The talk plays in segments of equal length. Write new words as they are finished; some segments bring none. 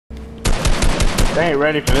They ain't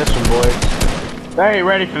ready for this one, boys. They ain't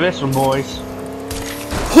ready for this one, boys.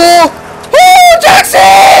 Oh! Oh,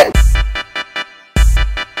 Jackson!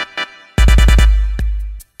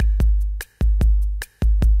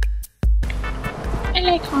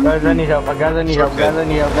 Guys, I need help. Guys, I need help. Guys, I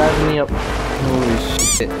need help. Guys, I need help. Holy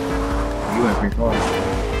shit. You went pretty far.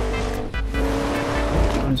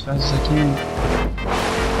 Going as fast as I can.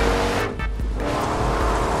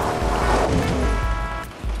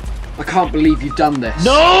 I can't believe you've done this.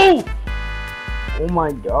 No! Oh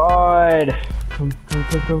my god. Come.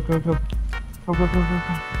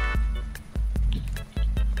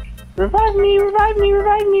 Revive me, revive me,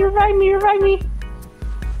 revive me, revive me, revive me.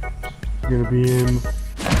 Gonna be him.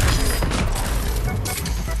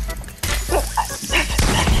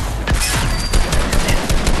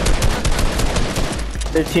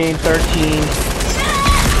 15, 13.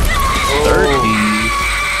 30.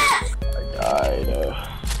 I died.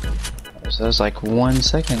 So that was like 1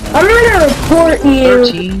 second. I'm gonna report you.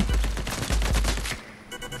 13.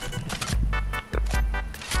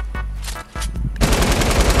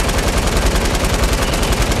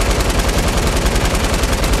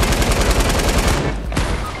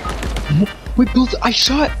 We both. I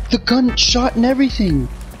shot the gun, shot and everything.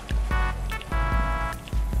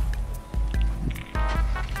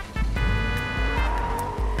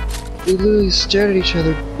 We literally stared at each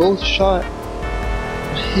other, both shot.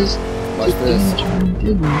 His like this.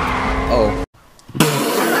 Didn't. Oh.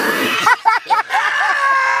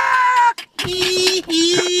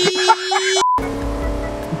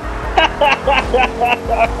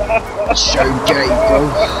 So gay, bro.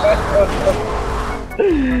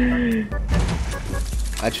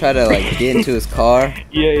 I try to like get into his car.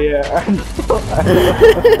 Yeah.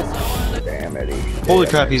 Damn it. Holy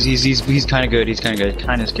crap, he's kind of good. He's kind of good.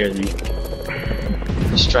 Kind of scares me.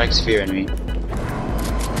 He strikes fear in me.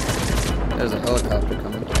 There's a helicopter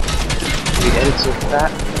coming. He edits so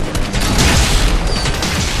fat.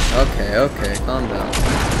 Okay, calm down.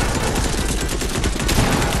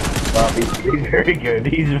 Wow, he's very good.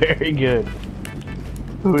 He's very good.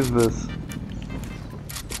 Who is this?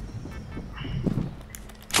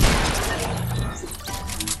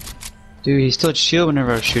 Dude, he still shield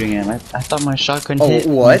whenever I was shooting him. I thought my shot couldn't hit.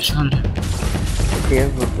 Oh, what? He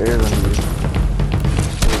has the bear on you.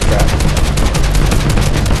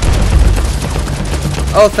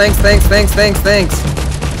 Oh, thanks.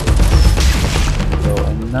 Bro,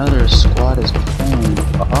 another squad is pulling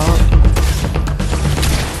up.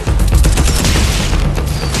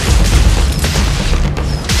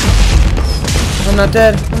 I'm not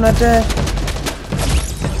dead.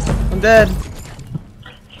 I'm dead.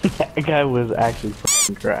 That guy was actually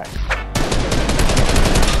fucking cracked.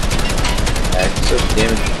 So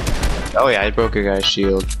damage. Oh yeah, I broke a guy's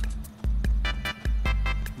shield.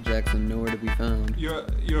 Jackson, nowhere to be found. You're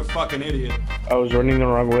a fucking idiot. I was running the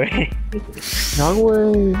wrong way. Wrong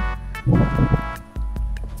way.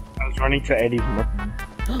 I was running to Eddie's weapon.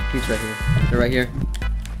 He's right here. They're right here.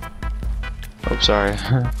 Oh, sorry.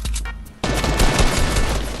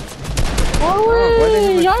 Oh, why do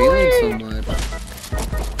they have my feelings so much?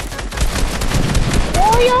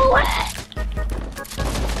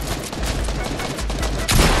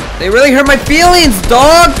 They really hurt my feelings,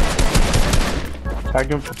 dog!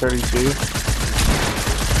 Tag him for 32.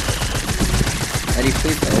 Eddie,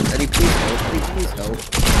 please help. Eddie, please help.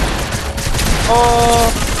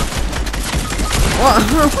 Oh!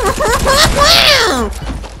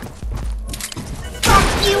 Fuck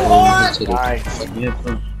you, whore! Nice.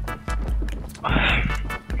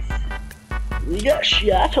 We got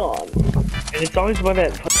shot on. And it's always by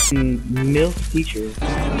that fucking MILF teacher.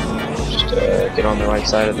 Just get on the right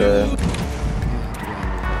side of the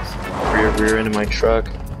rear end of my truck.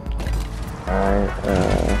 Alright,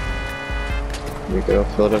 here we go,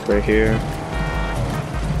 fill it up right here.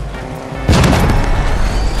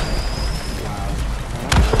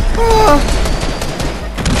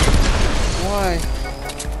 Why?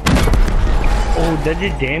 Oh, that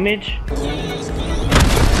did damage?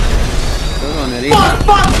 Hold on, Eddie. Fuck!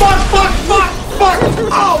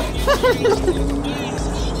 Oh!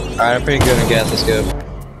 Alright, I'm pretty good on gas, let's go.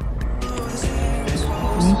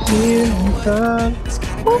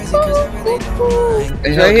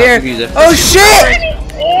 He's right here. Oh shit!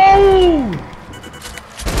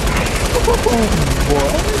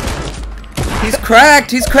 He's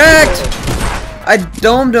cracked! I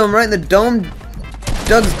domed him right in the dome.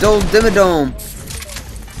 Doug's dimmadome.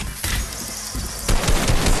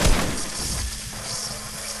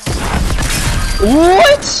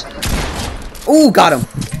 What? Ooh, got him.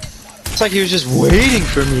 It's like he was just waiting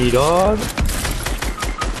for me, dog.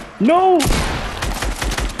 No!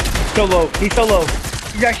 Solo. He's solo.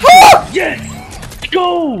 He's actually yes! Let's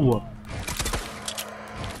go!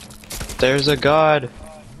 There's a god.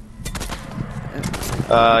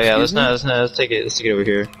 Yeah, let's take it over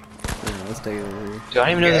here. Yeah, let's take it over here. Dude, I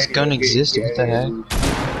didn't even know this gun existed. What the heck?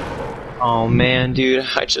 Oh man, dude,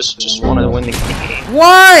 I just want to win the game.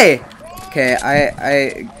 Why? Okay,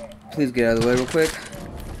 I please get out of the way real quick.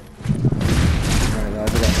 Alright,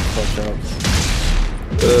 guys, I got fucked up.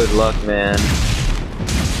 Good luck, man.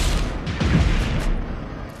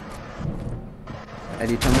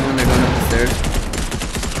 Eddie, tell me when they're going up the stairs.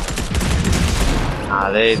 Ah,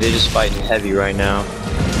 they just fighting heavy right now.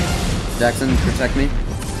 Jackson, protect me.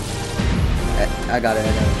 I got it.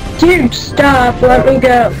 Dude, stop. Let me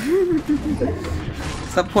go.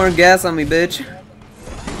 Stop pouring gas on me, bitch.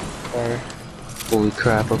 Holy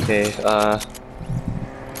crap, okay,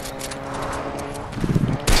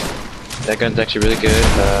 that gun's actually really good,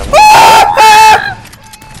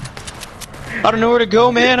 I don't know where to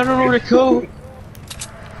go, man, I don't know where to go.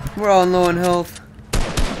 We're all low in health.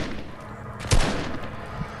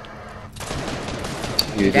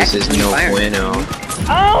 Dude, this is no bueno.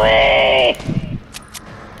 Ollie!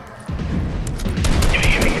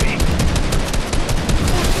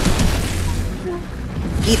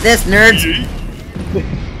 Eat this, nerds!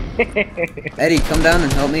 Eddie, come down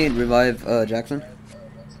and help me revive Jackson.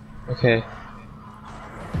 Okay.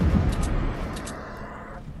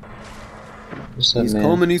 What's up, He's man?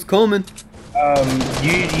 coming, he's coming!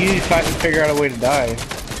 You decide to figure out a way to die.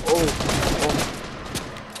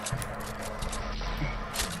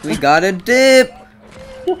 We got a dip!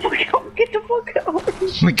 Get the fuck out!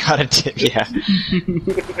 We got a tip, yeah.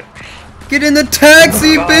 Get in the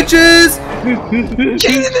taxi, bitches!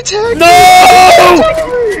 Get in the taxi! No!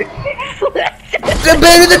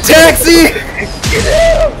 Abandon the taxi!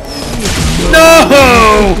 No!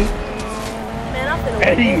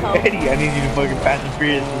 Eddie, I need you to fucking Fast and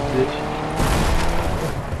Furious this bitch.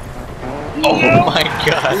 Oh my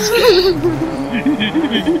gosh!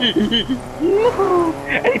 No!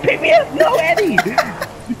 Eddie, pick me up! No, Eddie!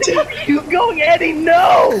 Where are you going, Eddie?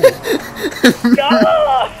 No! No!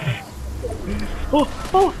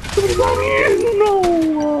 Oh, somebody got me! No!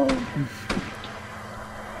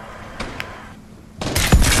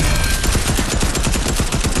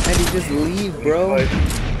 Eddie, just leave, bro.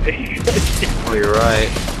 Oh, you're right.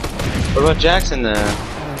 What about Jackson, then?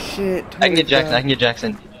 Oh shit. I can get Jackson, I can get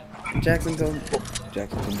Jackson. Jackson, go.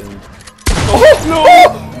 Jackson, come down. Oh, no!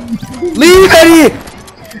 Leave, Eddie!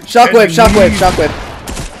 Shockwave, shockwave, shockwave.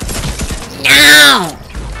 No!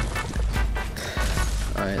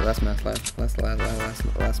 Alright, last match,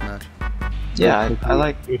 last match. Yeah, I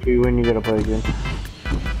like... If you win, you gotta play again.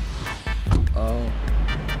 Oh.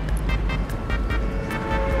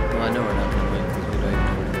 Well, I know we're not gonna win because we don't even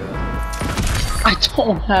know where to go. I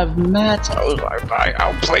don't have mats. I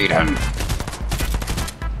outplayed him.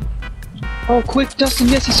 Oh, quick, Dustin,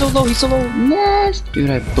 yes, he's so low, yes! Dude,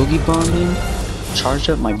 I boogie bombed him, charged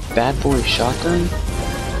up my bad boy shotgun,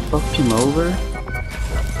 fucked him over,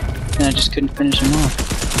 and I just couldn't finish him off.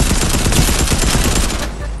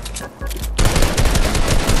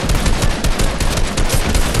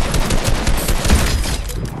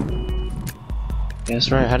 Yeah,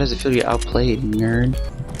 that's right, how does it feel to get outplayed, nerd?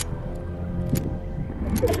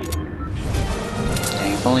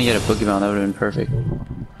 Dang, if only you had a boogie bomb, that would've been perfect.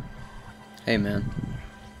 Hey, man.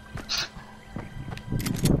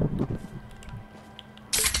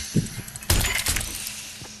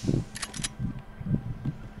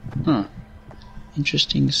 Huh.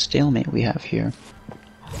 Interesting stalemate we have here.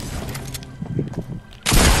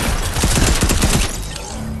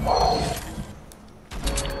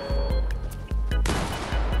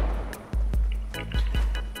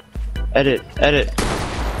 Edit, edit.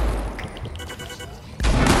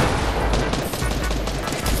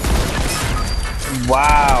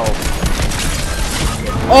 Wow.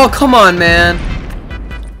 Oh, come on, man!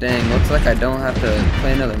 Dang, looks like I don't have to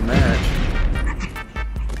play another match.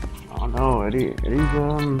 Oh no, Eddie's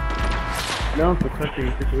known for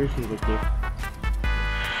touching situations like this.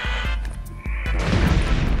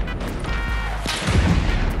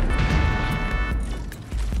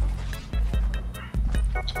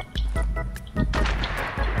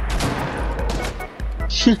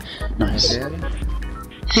 Nice.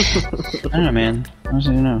 Okay, I don't know, man. I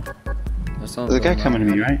don't know. there's There's a guy coming to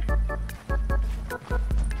me, right?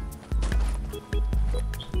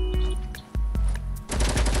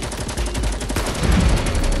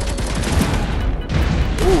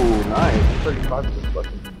 Ooh, nice. 35 is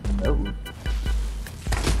fucking nose.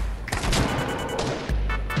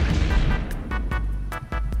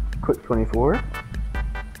 Quick 24.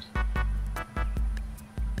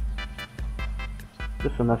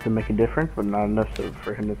 Just enough to make a difference, but not enough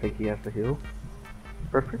for him to think he has to heal.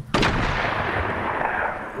 Perfect.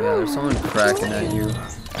 Yeah, there's someone cracking at you,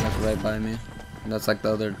 like right by me. And that's like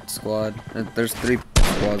the other squad. There's 3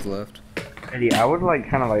 squads left. Eddie, I would like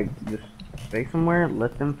kind of like just stay somewhere,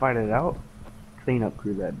 let them fight it out, clean up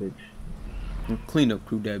crew that bitch. Clean up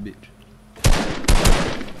crew that bitch.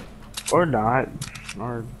 Or not,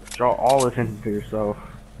 or draw all attention to yourself.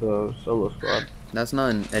 The solo squad. That's not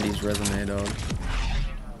in Eddie's resume, dog.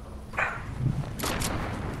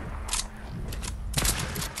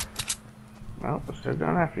 Well, they're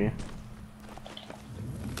going after you.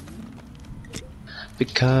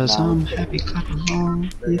 Because I'm happy, clap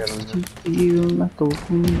along. If you feel like a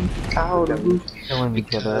woman, out of it.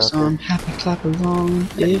 Because I'm happy, clap along.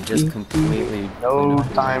 Eddie If just you completely. No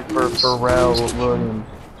time for Pharrell Williams.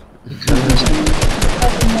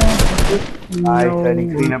 I said he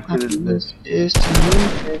clean up to this. Is to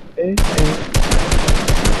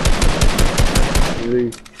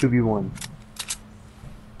me. 2v1.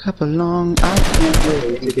 Clap along. I can't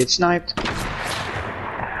wait to get sniped.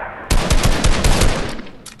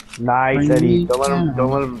 Nice, Eddie. Don't let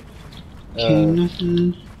him. Can't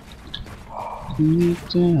nothing. Bring me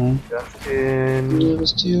down. Justin. It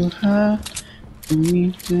was too high. Bring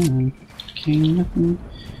me down. Can't nothing.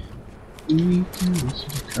 Bring me down.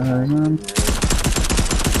 Because I'm.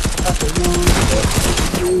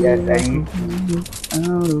 Yes, Eddie.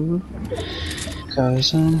 Out of it.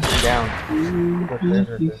 Cause I'm Down.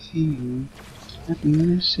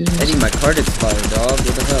 Eddie, my card expired, dog.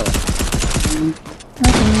 What the hell?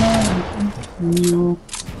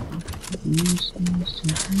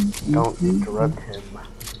 Don't interrupt him.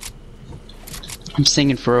 I'm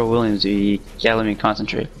singing Pharrell Williams, you gotta let me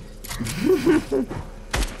concentrate.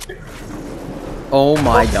 Oh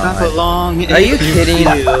my Clap god. along. Are you kidding?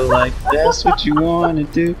 Feel like that's what you wanna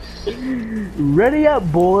do. Ready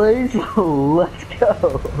up, boys. Let's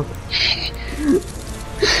go.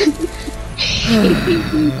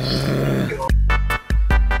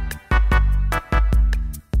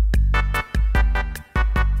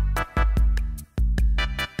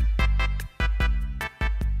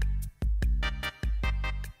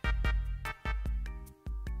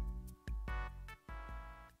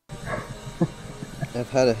 I've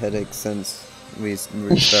had a headache since we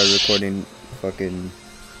started recording fucking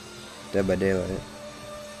Dead by Daylight.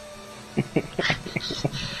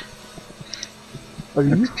 Are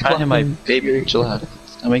you Trying to hit my baby chill out.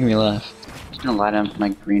 It's not making me laugh. I'm just gonna lie down with my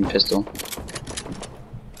green pistol.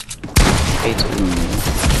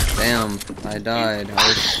 Damn, I died.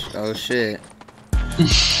 Oh shit.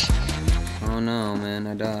 Oh no, man,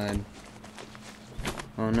 I died.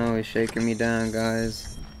 Oh no, he's shaking me down,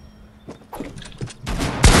 guys.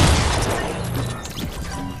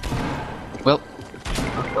 Well.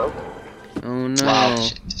 Oh no. Wow.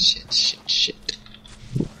 Shit.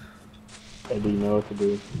 Eddie, you know what to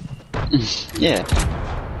do. Yeah.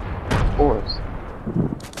 Of course.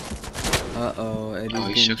 Uh-oh, Eddie's he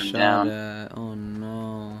getting shook him shot down. at. Oh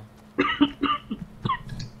no.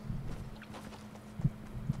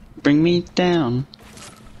 Bring me down.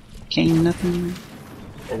 Can't nothing.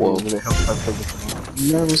 Whoa.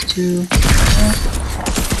 Levels 2.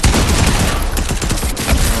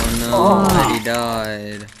 Oh no, Eddie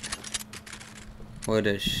died. What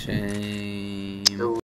a shame.